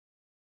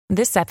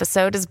This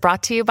episode is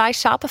brought to you by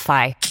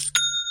Shopify.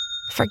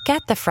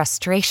 Forget the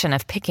frustration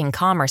of picking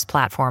commerce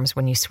platforms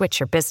when you switch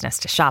your business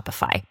to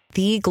Shopify,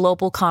 the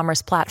global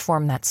commerce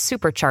platform that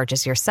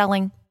supercharges your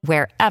selling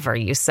wherever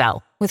you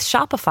sell. With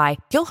Shopify,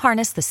 you'll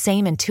harness the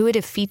same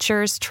intuitive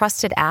features,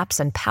 trusted apps,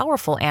 and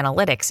powerful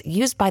analytics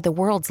used by the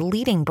world's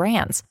leading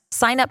brands.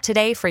 Sign up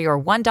today for your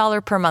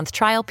 $1 per month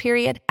trial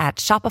period at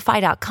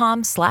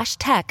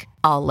shopify.com/tech,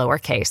 all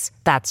lowercase.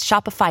 That's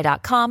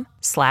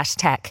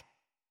shopify.com/tech.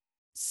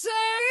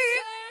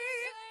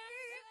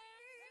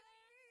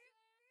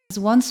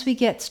 Once we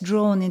get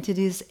drawn into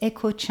these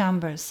echo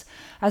chambers,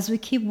 as we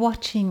keep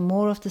watching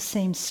more of the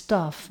same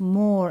stuff,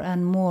 more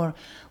and more,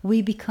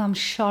 we become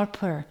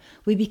sharper,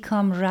 we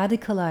become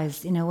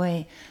radicalized in a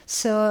way.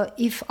 So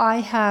if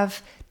I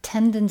have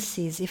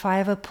tendencies, if I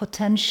have a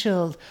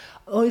potential,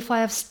 or if I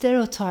have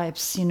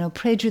stereotypes,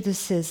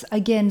 prejudices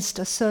against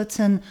a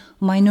certain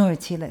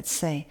minority, let's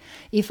say,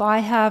 if I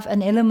have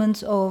an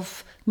element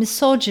of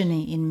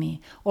misogyny in me,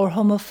 or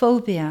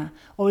homophobia,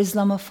 or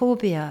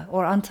Islamophobia,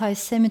 or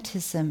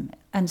anti-Semitism,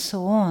 and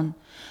so on,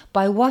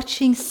 by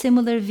watching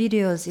similar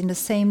videos in the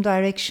same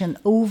direction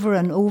over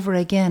and over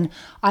again,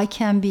 I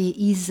can be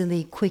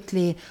easily,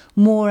 quickly,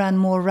 more and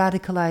more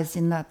radicalized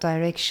in that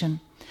direction.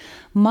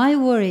 My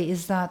worry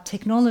is that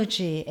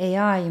technology,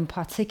 AI in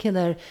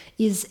particular,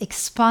 is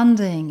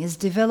expanding, is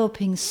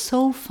developing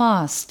so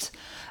fast.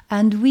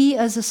 And we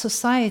as a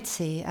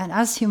society and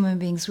as human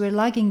beings, we're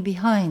lagging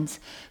behind.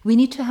 We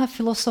need to have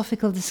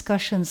philosophical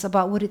discussions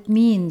about what it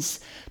means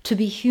to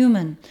be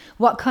human.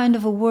 What kind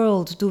of a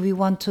world do we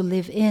want to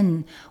live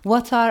in?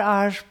 What are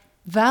our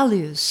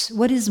values?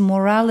 What is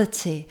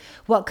morality?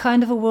 What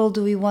kind of a world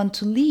do we want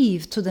to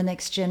leave to the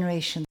next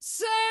generation?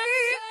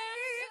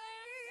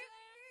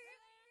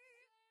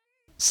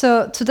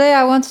 So today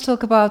I want to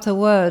talk about a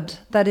word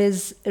that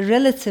is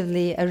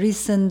relatively a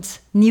recent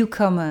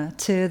newcomer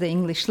to the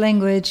English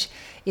language.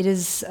 It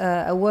is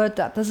a word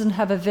that doesn't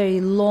have a very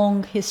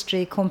long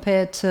history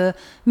compared to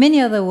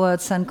many other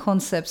words and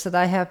concepts that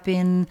I have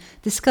been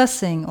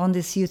discussing on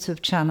this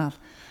YouTube channel.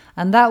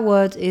 And that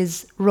word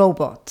is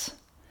robot.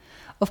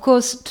 Of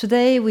course,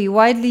 today we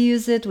widely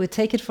use it, we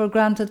take it for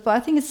granted, but I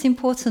think it's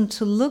important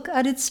to look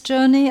at its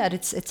journey, at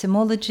its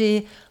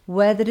etymology,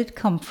 where did it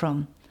come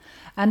from?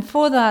 And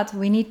for that,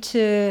 we need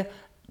to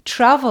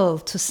travel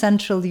to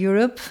Central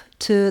Europe,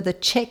 to the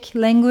Czech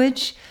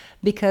language,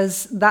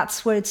 because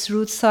that's where its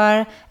roots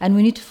are. And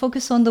we need to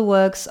focus on the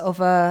works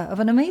of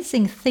an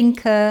amazing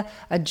thinker,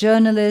 a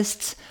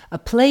journalist, a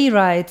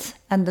playwright,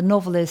 and the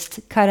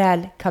novelist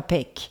Karel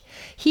Čapek.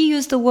 He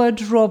used the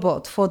word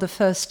robot for the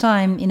first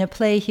time in a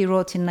play he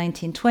wrote in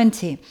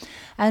 1920.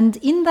 And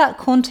in that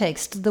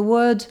context, the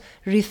word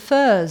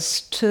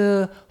refers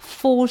to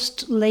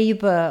forced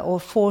labor or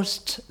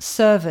forced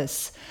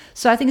service.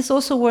 So I think it's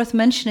also worth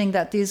mentioning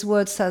that these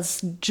words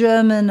has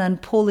German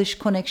and Polish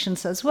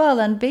connections as well.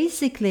 And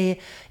basically,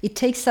 it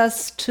takes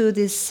us to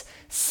this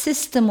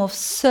system of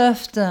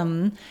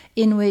serfdom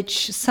in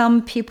which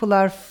some people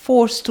are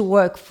forced to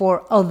work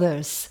for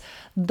others.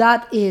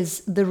 That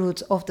is the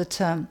root of the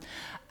term.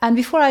 And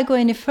before I go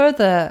any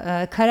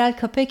further, Karel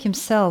Čapek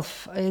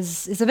himself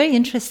is a very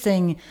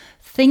interesting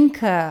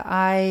thinker.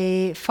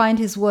 I find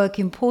his work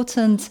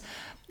important.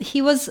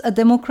 He was a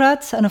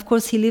Democrat, and of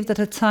course he lived at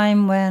a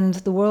time when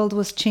the world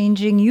was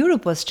changing,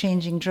 Europe was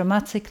changing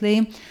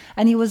dramatically,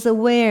 and he was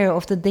aware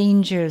of the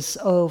dangers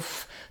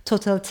of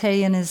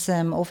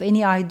totalitarianism, of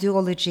any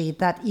ideology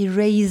that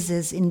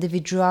erases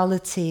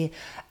individuality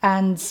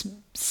and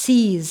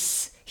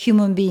sees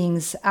human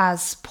beings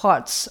as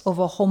parts of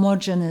a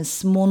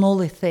homogeneous,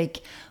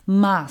 monolithic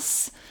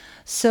mass.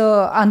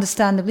 So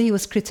understandably, he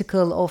was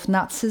critical of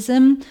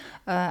Nazism,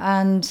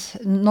 and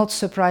not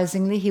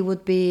surprisingly, he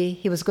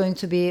was going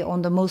to be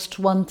on the most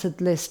wanted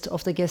list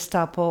of the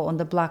Gestapo, on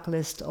the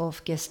blacklist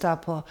of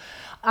Gestapo.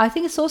 I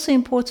think it's also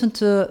important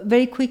to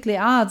very quickly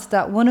add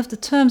that one of the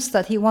terms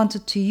that he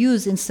wanted to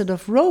use instead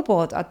of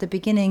robot at the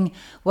beginning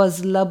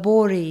was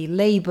labori,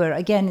 labor.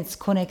 Again, it's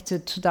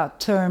connected to that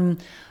term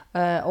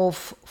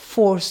of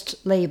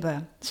forced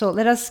labor. So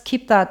let us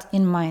keep that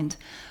in mind.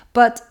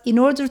 But in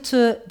order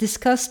to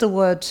discuss the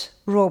word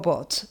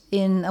robot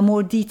in a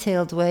more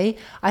detailed way,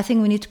 I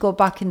think we need to go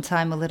back in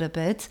time a little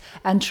bit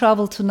and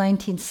travel to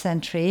 19th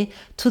century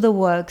to the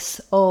works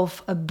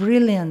of a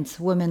brilliant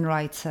woman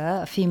writer,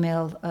 a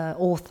female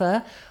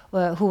author,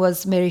 who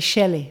was Mary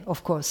Shelley,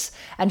 of course.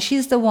 And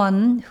she's the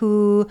one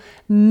who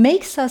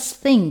makes us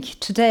think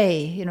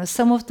today,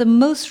 some of the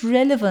most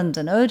relevant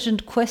and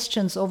urgent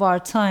questions of our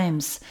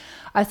times.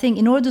 I think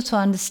in order to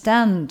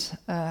understand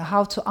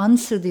how to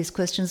answer these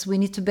questions, we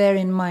need to bear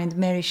in mind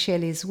Mary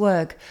Shelley's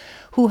work,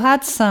 who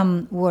had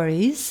some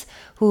worries,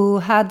 who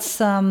had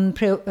some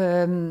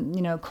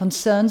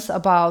concerns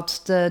about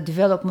the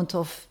development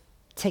of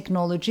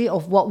technology,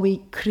 of what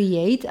we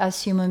create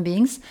as human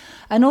beings.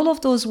 And all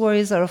of those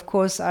worries are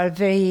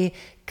very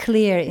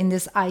clear in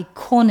this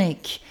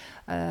iconic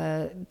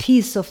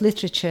piece of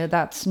literature,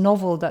 that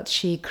novel that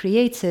she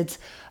created,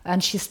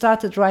 and she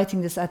started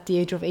writing this at the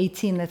age of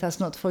 18, let us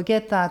not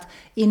forget that,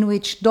 in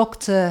which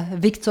Dr.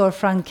 Victor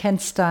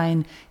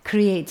Frankenstein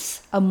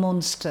creates a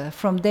monster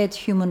from dead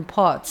human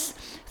parts,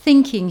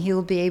 thinking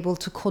he'll be able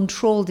to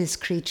control this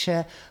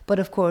creature, but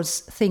of course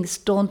things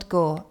don't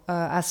go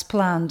as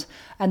planned,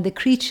 and the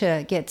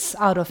creature gets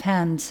out of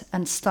hand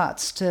and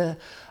starts to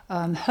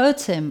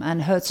hurt him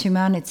and hurt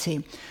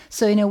humanity.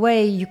 So in a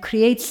way, you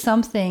create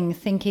something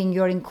thinking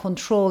you're in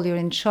control, you're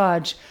in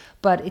charge,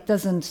 but it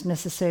doesn't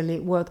necessarily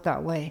work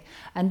that way.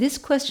 And this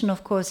question,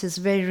 of course, is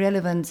very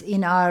relevant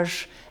in our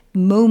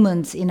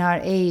moment, in our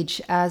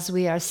age, as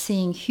we are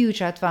seeing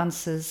huge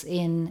advances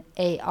in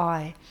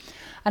AI.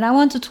 And I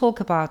want to talk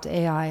about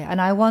AI, and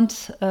I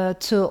want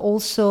to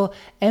also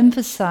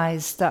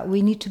emphasize that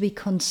we need to be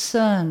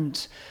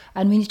concerned,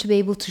 and we need to be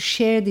able to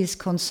share these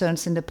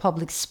concerns in the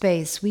public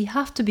space. We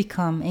have to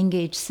become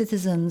engaged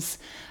citizens,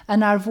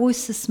 and our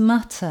voices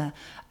matter.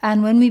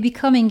 And when we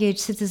become engaged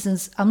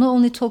citizens, I'm not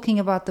only talking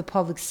about the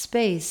public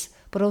space,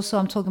 but also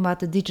I'm talking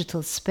about the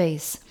digital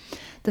space.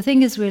 The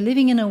thing is, we're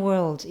living in a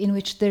world in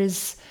which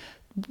there's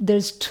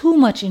too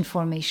much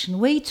information,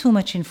 way too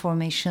much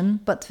information,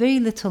 but very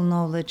little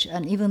knowledge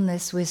and even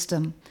less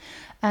wisdom.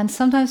 And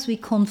sometimes we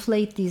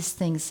conflate these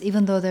things,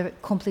 even though they're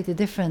completely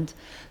different.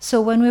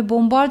 So when we're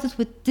bombarded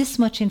with this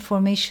much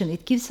information,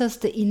 it gives us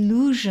the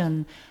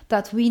illusion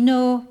that we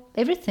know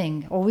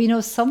everything, or we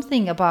know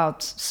something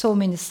about so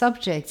many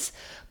subjects.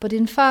 But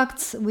in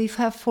fact, we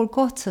have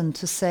forgotten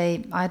to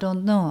say, I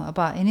don't know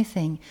about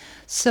anything.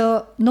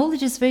 So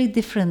knowledge is very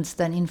different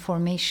than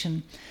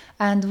information.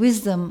 And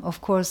wisdom, of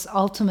course,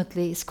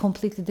 ultimately is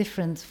completely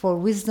different. For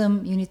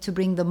wisdom, you need to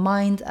bring the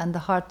mind and the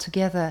heart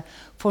together.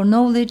 For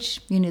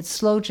knowledge, you need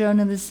slow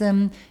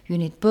journalism, you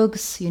need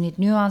books, you need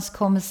nuanced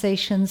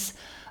conversations.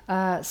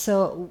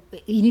 So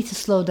you need to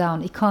slow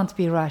down. It can't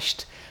be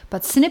rushed.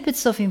 But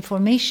snippets of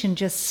information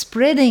just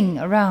spreading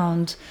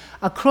around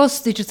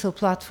across digital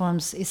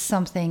platforms is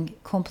something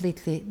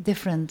completely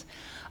different.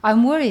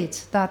 I'm worried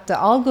that the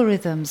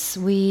algorithms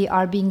we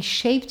are being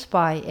shaped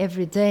by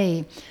every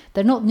day,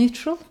 they're not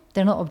neutral.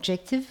 They're not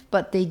objective,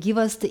 but they give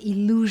us the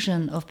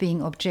illusion of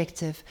being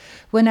objective.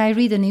 When I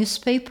read a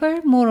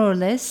newspaper, more or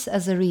less,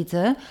 as a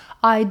reader,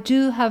 I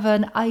do have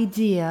an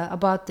idea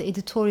about the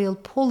editorial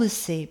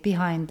policy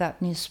behind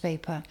that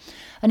newspaper.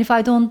 And if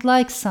I don't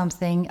like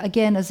something,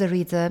 again, as a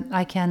reader,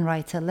 I can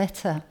write a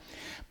letter.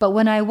 But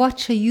when I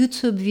watch a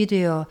YouTube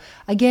video,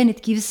 again,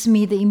 it gives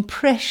me the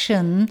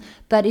impression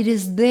that it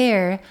is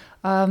there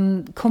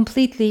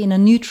completely in a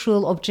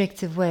neutral,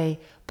 objective way.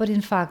 But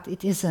in fact,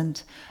 it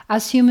isn't.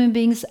 As human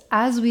beings,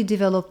 as we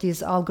develop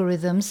these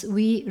algorithms,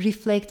 we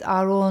reflect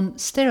our own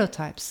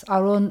stereotypes,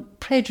 our own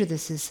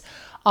prejudices,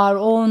 our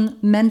own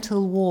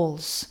mental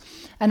walls.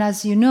 And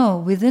as you know,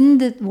 within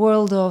the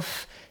world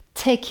of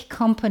tech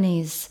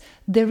companies,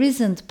 there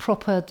isn't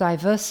proper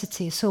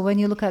diversity. So when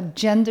you look at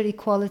gender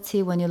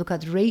equality, when you look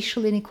at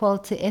racial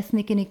inequality,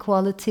 ethnic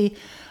inequality,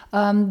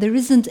 there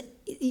isn't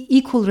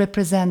equal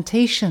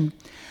representation.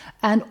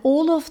 And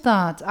all of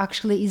that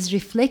actually is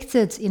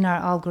reflected in our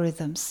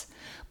algorithms.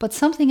 But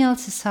something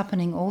else is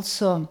happening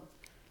also.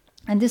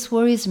 And this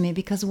worries me,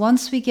 because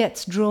once we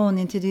get drawn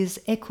into these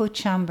echo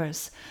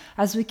chambers,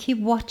 as we keep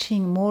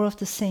watching more of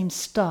the same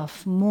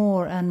stuff,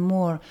 more and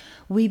more,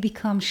 we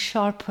become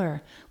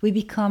sharper, we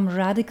become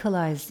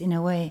radicalized in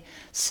a way.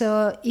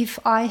 So if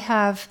I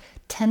have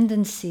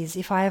tendencies,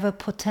 if I have a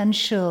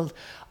potential,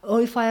 or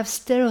if I have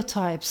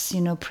stereotypes,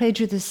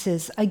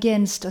 prejudices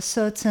against a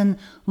certain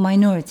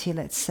minority,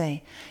 let's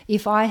say,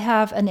 if I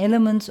have an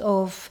element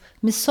of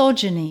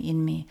misogyny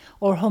in me,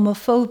 or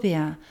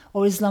homophobia,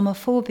 or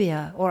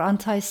Islamophobia, or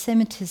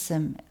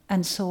anti-Semitism,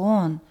 and so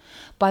on,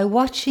 by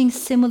watching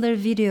similar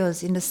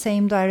videos in the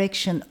same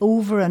direction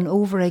over and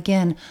over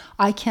again,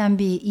 I can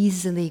be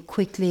easily,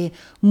 quickly,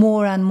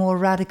 more and more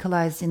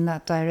radicalized in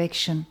that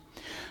direction.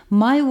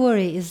 My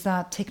worry is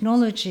that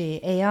technology,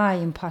 AI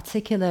in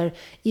particular,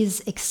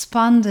 is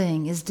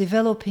expanding, is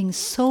developing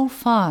so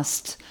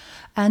fast.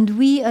 And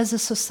we as a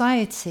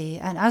society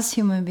and as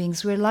human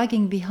beings, we're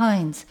lagging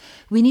behind.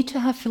 We need to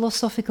have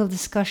philosophical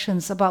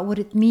discussions about what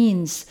it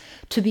means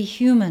to be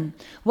human.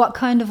 What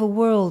kind of a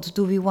world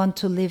do we want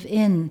to live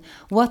in?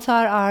 What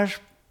are our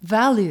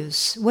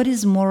values? What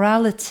is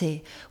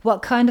morality?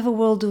 What kind of a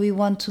world do we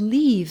want to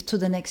leave to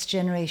the next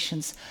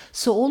generations?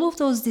 So all of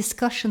those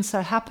discussions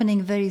are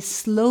happening very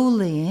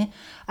slowly,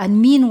 and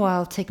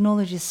meanwhile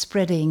technology is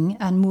spreading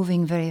and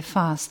moving very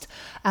fast.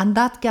 And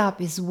that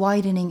gap is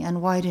widening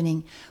and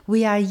widening.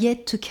 We are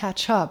yet to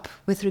catch up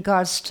with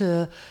regards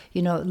to,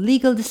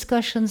 legal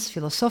discussions,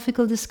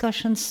 philosophical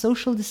discussions,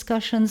 social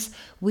discussions.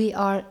 We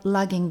are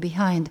lagging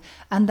behind,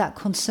 and that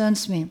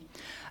concerns me.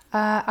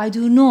 I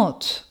do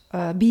not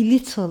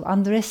belittle,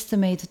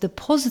 underestimate the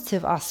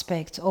positive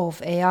aspect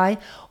of AI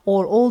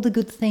or all the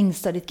good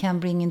things that it can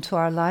bring into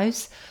our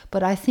lives.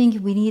 But I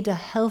think we need a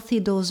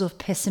healthy dose of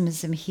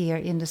pessimism here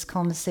in this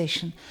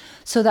conversation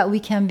so that we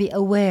can be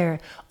aware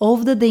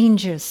of the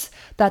dangers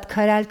that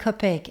Karel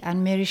Capek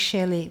and Mary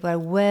Shelley were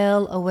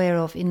well aware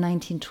of in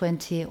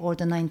 1920 or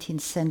the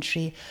 19th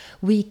century.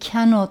 We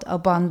cannot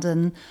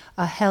abandon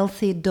a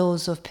healthy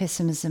dose of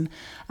pessimism.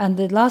 And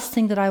the last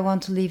thing that I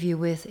want to leave you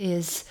with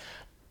is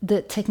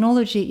the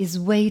technology is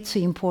way too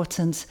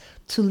important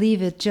to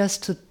leave it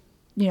just to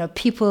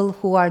people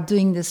who are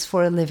doing this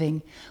for a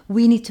living.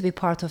 We need to be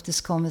part of this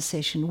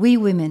conversation. We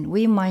women,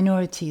 we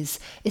minorities,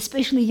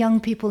 especially young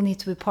people need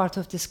to be part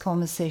of this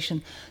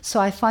conversation. So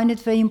I find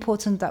it very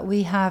important that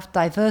we have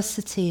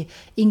diversity,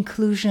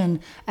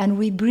 inclusion, and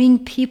we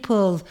bring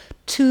people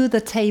to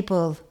the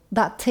table,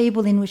 that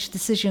table in which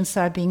decisions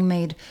are being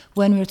made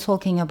when we're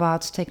talking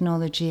about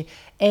technology.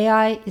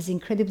 AI is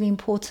incredibly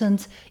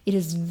important. It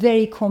is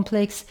very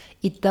complex.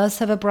 It does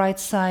have a bright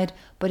side,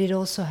 but it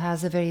also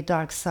has a very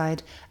dark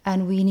side.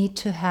 And we need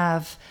to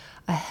have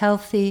a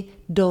healthy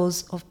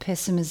dose of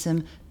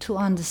pessimism to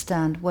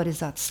understand what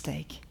is at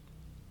stake.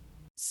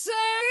 Say